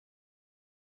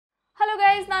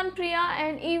guys, ನಾನು Priya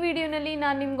and ಈ ವಿಡಿಯೋನಲ್ಲಿ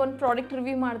ನಾನು ನಿಮಗೆ ಒಂದು ಪ್ರಾಡಕ್ಟ್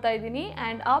ರಿವ್ಯೂ ಮಾಡ್ತಾ ಇದ್ದೀನಿ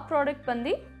and ಆ ಪ್ರಾಡಕ್ಟ್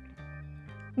ಬಂದಿ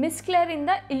missclaire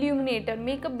ಇಂದ illuminator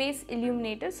makeup base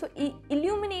illuminator. So ಈ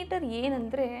illuminator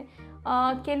ಏನಂದ್ರೆ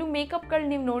ಕೆಲವು ಮೇಕಪ್ ಗಳು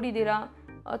ನೀವು ನೋಡಿದಿರಾ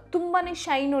ತುಂಬಾನೇ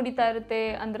ಶೈನ್ ಹೊಡಿತಾ ಇರುತ್ತೆ,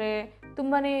 ಅಂದ್ರೆ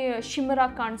ತುಂಬಾನೇ ಶಿಮ್ಮರ್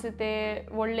ಆಗಿ ಕಾಣಿಸುತ್ತೆ.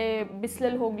 ಒಳ್ಳೆ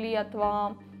ಬಿಸಿಲಲ್ಲಿ ಹೋಗ್ಲಿ ಅಥವಾ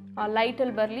ಲೈಟ್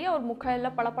ಅಲ್ಲಿ ಬರಲಿ ಅವ್ರ ಮುಖ ಎಲ್ಲ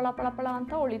ಪಳಪಳ ಪಳಪಳ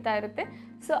ಅಂತ ಹೊಳಿತಾ ಇರುತ್ತೆ.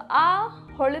 ಸೊ ಆ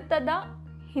ಹೊಳೆತದ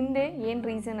ಹಿಂದೆ ಏನು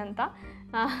ರೀಸನ್ ಅಂತ,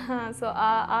 ಸೊ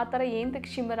ಆ ಥರ ಏನಕ್ಕೆ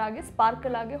ಶಿಮ್ಮರ್ ಆಗಿ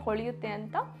ಸ್ಪಾರ್ಕಲ್ ಆಗಿ ಹೊಳೆಯುತ್ತೆ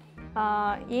ಅಂತ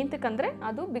ಏನಕ್ಕಂದರೆ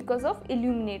ಅದು ಬಿಕಾಸ್ ಆಫ್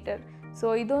ಇಲ್ಯೂಮಿನೇಟರ್. ಸೊ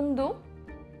ಇದೊಂದು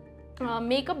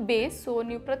ಮೇಕಪ್ ಬೇಸ್. ಸೊ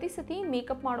ನೀವು ಪ್ರತಿ ಸತಿ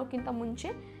ಮೇಕಪ್ ಮಾಡೋಕ್ಕಿಂತ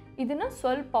ಮುಂಚೆ ಇದನ್ನು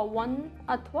ಸ್ವಲ್ಪ 1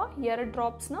 ಅಥವಾ 2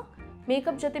 ಡ್ರಾಪ್ಸ್ನ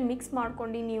ಮೇಕಪ್ ಜೊತೆ ಮಿಕ್ಸ್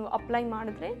ಮಾಡ್ಕೊಂಡು ನೀವು ಅಪ್ಲೈ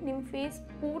ಮಾಡಿದ್ರೆ ನಿಮ್ಮ ಫೇಸ್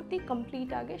ಪೂರ್ತಿ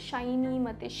ಕಂಪ್ಲೀಟಾಗಿ ಶೈನಿ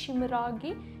ಮತ್ತು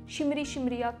ಶಿಮ್ರಿಯಾಗಿ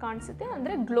ಕಾಣಿಸುತ್ತೆ,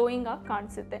 ಅಂದರೆ ಗ್ಲೋಯಿಂಗ್ ಆಗಿ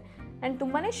ಕಾಣಿಸುತ್ತೆ ಆ್ಯಂಡ್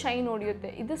ತುಂಬಾ ಶೈನ್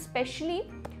ಹೊಡೆಯುತ್ತೆ. ಇದು ಸ್ಪೆಷಲಿ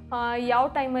ಯಾವ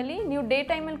ಟೈಮಲ್ಲಿ ನೀವು ಡೇ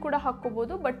ಟೈಮಲ್ಲಿ ಕೂಡ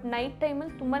ಹಾಕ್ಕೋಬೋದು, ಬಟ್ ನೈಟ್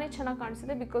ಟೈಮಲ್ಲಿ ತುಂಬಾ ಚೆನ್ನಾಗಿ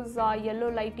ಕಾಣಿಸುತ್ತೆ. ಬಿಕಾಸ್ ಯೆಲ್ಲೋ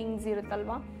ಲೈಟಿಂಗ್ಸ್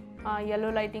ಇರುತ್ತಲ್ವ, ಯೆಲ್ಲೋ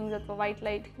ಲೈಟಿಂಗ್ಸ್ ಅಥವಾ ವೈಟ್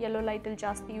ಲೈಟ್, ಯೆಲ್ಲೋ ಲೈಟಲ್ಲಿ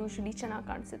ಜಾಸ್ತಿ ಯೂಶ್ವಲಿ ಚೆನ್ನಾಗಿ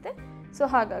ಕಾಣಿಸುತ್ತೆ. ಸೊ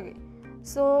ಹಾಗಾಗಿ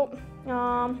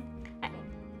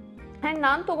ಆ್ಯಂಡ್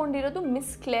ನಾನು ತೊಗೊಂಡಿರೋದು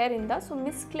missclaireಯಿಂದ. ಸೊ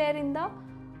missclaireಯಿಂದ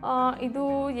ಇದು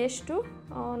ಎಷ್ಟು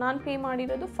ನಾನು ಪೇ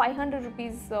ಮಾಡಿರೋದು 500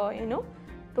 ರುಪೀಸ್ ಏನು.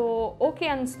 ಸೊ ಓಕೆ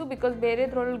ಅನಿಸ್ತು, ಬಿಕಾಸ್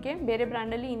ಬೇರೆದ್ರೊಳಗೆ ಬೇರೆ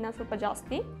ಬ್ರ್ಯಾಂಡಲ್ಲಿ ಇನ್ನೂ ಸ್ವಲ್ಪ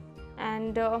ಜಾಸ್ತಿ.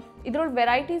 ಆ್ಯಂಡ್ ಇದ್ರೊಳಗೆ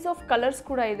ವೆರೈಟೀಸ್ ಆಫ್ ಕಲರ್ಸ್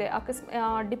ಕೂಡ ಇದೆ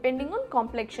ಡಿಪೆಂಡಿಂಗ್ ಆನ್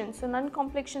ಕಾಂಪ್ಲೆಕ್ಷನ್. ಸೊ ನನ್ನ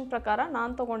ಕಾಂಪ್ಲೆಕ್ಷನ್ ಪ್ರಕಾರ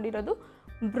ನಾನು ತೊಗೊಂಡಿರೋದು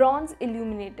ಬ್ರಾನ್ಸ್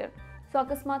ಇಲ್ಯೂಮಿನೇಟರ್. ಸೊ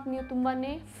ಅಕಸ್ಮಾತ್ ನೀವು ತುಂಬಾ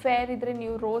ಫೇರ್ ಇದ್ದರೆ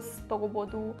ನೀವು ರೋಸ್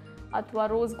ತೊಗೋಬೋದು, ಅಥವಾ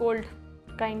ರೋಸ್ ಗೋಲ್ಡ್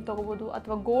ಕೈಂಡ್ ತೊಗೋಬೋದು,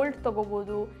 ಅಥವಾ ಗೋಲ್ಡ್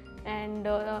ತೊಗೋಬೋದು. ಆ್ಯಂಡ್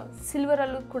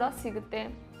ಸಿಲ್ವರಲ್ಲೂ ಕೂಡ ಸಿಗುತ್ತೆ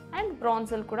ಆ್ಯಂಡ್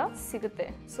ಬ್ರಾನ್ಸಲ್ಲಿ ಕೂಡ ಸಿಗುತ್ತೆ.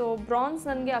 ಸೊ ಬ್ರಾನ್ಸ್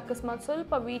ನನಗೆ ಅಕಸ್ಮಾತ್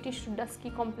ಸ್ವಲ್ಪ ವೀಟಿಶ್ ಡಸ್ಕಿ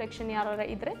ಕಾಂಪ್ಲೆಕ್ಷನ್ ಯಾರು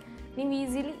ಇದ್ದರೆ ನೀವು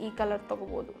ಈಸಿಲಿ ಈ ಕಲರ್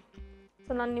ತೊಗೋಬೋದು.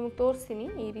 ಸೊ ನಾನು ನಿಮಗೆ ತೋರಿಸ್ತೀನಿ,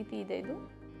 ಈ ರೀತಿ ಇದೆ ಇದು.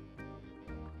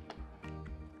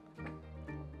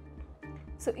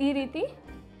 ಸೊ ಈ ರೀತಿ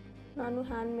ನಾನು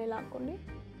ಹ್ಯಾಂಡ್ ಮೇಲೆ ಹಾಕ್ಕೊಂಡು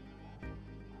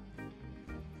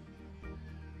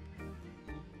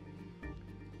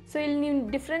ಸೊ ಇಲ್ಲಿ ನೀವು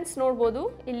ಡಿಫ್ರೆನ್ಸ್ ನೋಡ್ಬೋದು,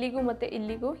 ಇಲ್ಲಿಗೂ ಮತ್ತು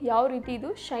ಇಲ್ಲಿಗೂ ಯಾವ ರೀತಿ ಇದು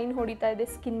ಶೈನ್ ಹೊಡಿತಾ ಇದೆ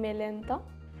ಸ್ಕಿನ್ ಮೇಲೆ ಅಂತ.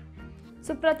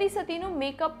 ಸೊ ಪ್ರತಿ ಸತಿನೂ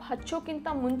ಮೇಕಪ್ ಹಚ್ಚೋಕ್ಕಿಂತ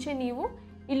ಮುಂಚೆ ನೀವು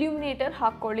ಇಲ್ಯೂಮಿನೇಟರ್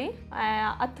ಹಾಕ್ಕೊಳ್ಳಿ,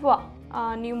 ಅಥವಾ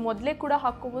ನೀವು ಮೊದಲೇ ಕೂಡ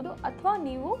ಹಾಕ್ಕೋಬೋದು, ಅಥವಾ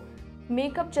ನೀವು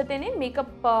ಮೇಕಪ್ ಜೊತೆನೇ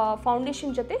ಮೇಕಪ್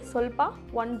ಫೌಂಡೇಶನ್ ಜೊತೆ ಸ್ವಲ್ಪ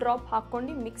 1 ಡ್ರಾಪ್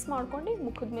ಹಾಕ್ಕೊಂಡು ಮಿಕ್ಸ್ ಮಾಡ್ಕೊಂಡು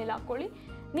ಮುಖದ ಮೇಲೆ ಹಾಕ್ಕೊಳ್ಳಿ.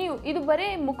 ನೀವು ಇದು ಬರೀ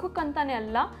ಮುಖಕ್ಕಂತಾನೆ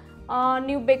ಅಲ್ಲ,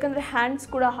 ನೀವು ಬೇಕಂದರೆ ಹ್ಯಾಂಡ್ಸ್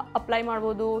ಕೂಡ ಅಪ್ಲೈ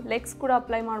ಮಾಡ್ಬೋದು, ಲೆಗ್ಸ್ ಕೂಡ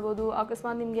ಅಪ್ಲೈ ಮಾಡ್ಬೋದು.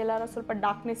 ಅಕಸ್ಮಾತ್ ನಿಮಗೆಲ್ಲಾರ ಸ್ವಲ್ಪ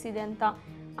ಡಾರ್ಕ್ನೆಸ್ ಇದೆ ಅಂತ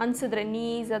ಅನಿಸಿದ್ರೆ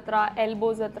ನೀಸ್ ಹತ್ರ,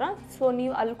 ಎಲ್ಬೋಸ್ ಹತ್ರ, ಸೊ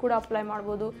ನೀವು ಅಲ್ಲಿ ಕೂಡ ಅಪ್ಲೈ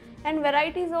ಮಾಡ್ಬೋದು. ಆ್ಯಂಡ್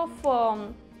ವೆರೈಟೀಸ್ ಆಫ್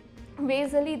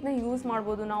ವೇಸಲ್ಲಿ ಇದನ್ನ ಯೂಸ್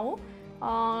ಮಾಡ್ಬೋದು ನಾವು.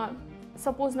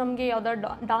 ಸಪೋಸ್ ನಮಗೆ ಯಾವ್ದಾರ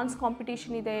ಡಾನ್ಸ್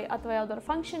ಕಾಂಪಿಟೇಷನ್ ಇದೆ, ಅಥವಾ ಯಾವ್ದಾರ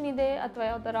ಫಂಕ್ಷನ್ ಇದೆ, ಅಥವಾ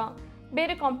ಯಾವ್ದಾರ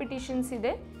ಬೇರೆ ಕಾಂಪಿಟೇಷನ್ಸ್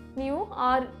ಇದೆ, ನೀವು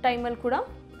ಆ ಟೈಮಲ್ಲಿ ಕೂಡ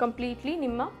ಕಂಪ್ಲೀಟ್ಲಿ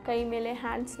ನಿಮ್ಮ ಕೈ ಮೇಲೆ,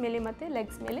 ಹ್ಯಾಂಡ್ಸ್ ಮೇಲೆ ಮತ್ತು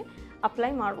ಲೆಗ್ಸ್ ಮೇಲೆ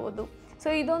ಅಪ್ಲೈ ಮಾಡ್ಬೋದು. ಸೊ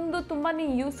ಇದೊಂದು ತುಂಬಾ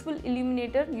ಯೂಸ್ಫುಲ್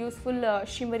ಇಲ್ಯೂಮಿನೇಟರ್, ಯೂಸ್ಫುಲ್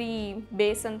ಶಿಮರಿ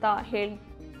ಬೇಸ್ ಅಂತ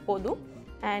ಹೇಳ್ಬೋದು.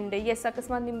 ಆ್ಯಂಡ್ ಎಸ್,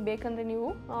 ಅಕಸ್ಮಾತ್ ನಿಮ್ಗೆ ಬೇಕಂದರೆ ನೀವು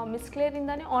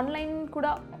missclaireಯಿಂದನೇ ಆನ್ಲೈನ್ ಕೂಡ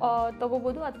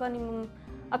ತೊಗೋಬೋದು, ಅಥವಾ ನಿಮ್ಮ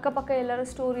ಅಕ್ಕಪಕ್ಕ ಎಲ್ಲರ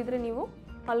ಸ್ಟೋರ್ ಇದ್ದರೆ ನೀವು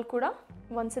ಅಲ್ಲಿ ಕೂಡ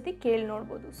ಒಂದ್ಸತಿ ಕೇಳಿ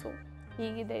ನೋಡ್ಬೋದು. ಸೊ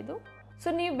ಹೀಗಿದೆ ಇದು. ಸೊ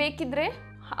ನೀವು ಬೇಕಿದ್ದರೆ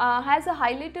ಹ್ಯಾಸ್ ಅ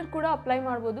ಹೈಲೈಟರ್ ಕೂಡ ಅಪ್ಲೈ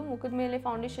ಮಾಡ್ಬೋದು. ಮುಖದ ಮೇಲೆ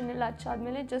ಫೌಂಡೇಶನ್ ಎಲ್ಲ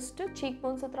ಹಚ್ಚಾದ್ಮೇಲೆ ಜಸ್ಟ್ ಚೀಕ್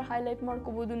ಬೋನ್ಸ್ ಹತ್ರ ಹೈಲೈಟ್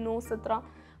ಮಾಡ್ಕೋಬೋದು, ನೋಸ್ ಹತ್ರ,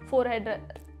 ಫೋರ್ಹೆಡ್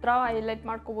ಹತ್ರ ಹೈಲೈಟ್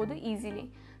ಮಾಡ್ಕೋಬೋದು ಈಸಿಲಿ.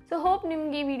 ಸೊ ಹೋಪ್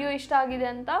ನಿಮ್ಗೆ ಈ ವಿಡಿಯೋ ಇಷ್ಟ ಆಗಿದೆ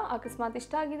ಅಂತ. ಅಕಸ್ಮಾತ್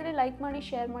ಇಷ್ಟ ಆಗಿದ್ರೆ ಲೈಕ್ ಮಾಡಿ,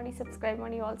 ಶೇರ್ ಮಾಡಿ, ಸಬ್ಸ್ಕ್ರೈಬ್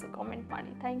ಮಾಡಿ, ಆಲ್ಸೋ ಕಾಮೆಂಟ್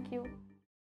ಮಾಡಿ. Thank you.